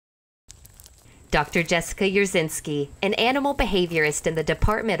Dr. Jessica Yerzinski, an animal behaviorist in the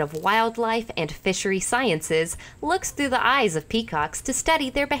Department of Wildlife and Fishery Sciences, looks through the eyes of peacocks to study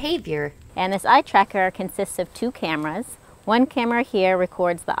their behavior. And this eye tracker consists of two cameras. One camera here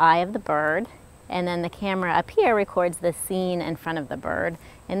records the eye of the bird, and then the camera up here records the scene in front of the bird.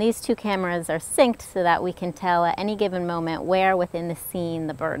 And these two cameras are synced so that we can tell at any given moment where within the scene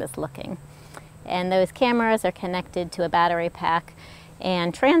the bird is looking. And those cameras are connected to a battery pack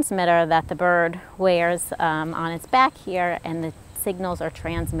and transmitter that the bird wears on its back here, and the signals are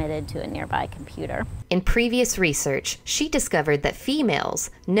transmitted to a nearby computer. In previous research, she discovered that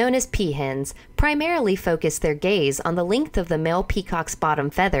females, known as peahens, primarily focus their gaze on the length of the male peacock's bottom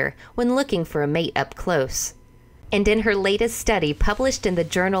feather when looking for a mate up close. And in her latest study published in the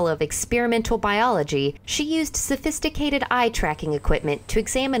Journal of Experimental Biology, she used sophisticated eye tracking equipment to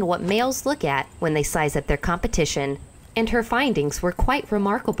examine what males look at when they size up their competition. And her findings were quite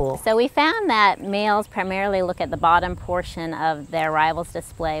remarkable. So we found that males primarily look at the bottom portion of their rival's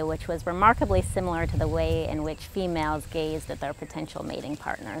display, which was remarkably similar to the way in which females gazed at their potential mating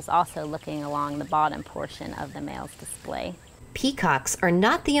partners, also looking along the bottom portion of the male's display. Peacocks are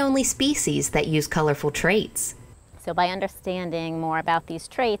not the only species that use colorful traits. So by understanding more about these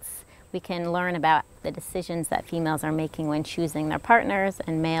traits, we can learn about the decisions that females are making when choosing their partners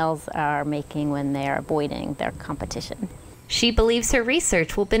and males are making when they're avoiding their competition. She believes her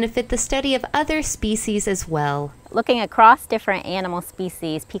research will benefit the study of other species as well. Looking across different animal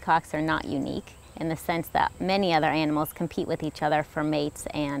species, peacocks are not unique in the sense that many other animals compete with each other for mates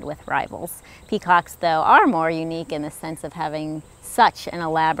and with rivals. Peacocks, though, are more unique in the sense of having such an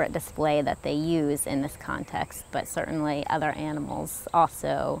elaborate display that they use in this context, but certainly other animals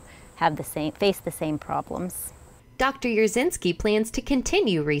also face the same problems. Dr. Yerzinski plans to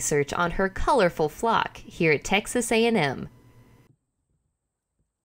continue research on her colorful flock here at Texas A&M.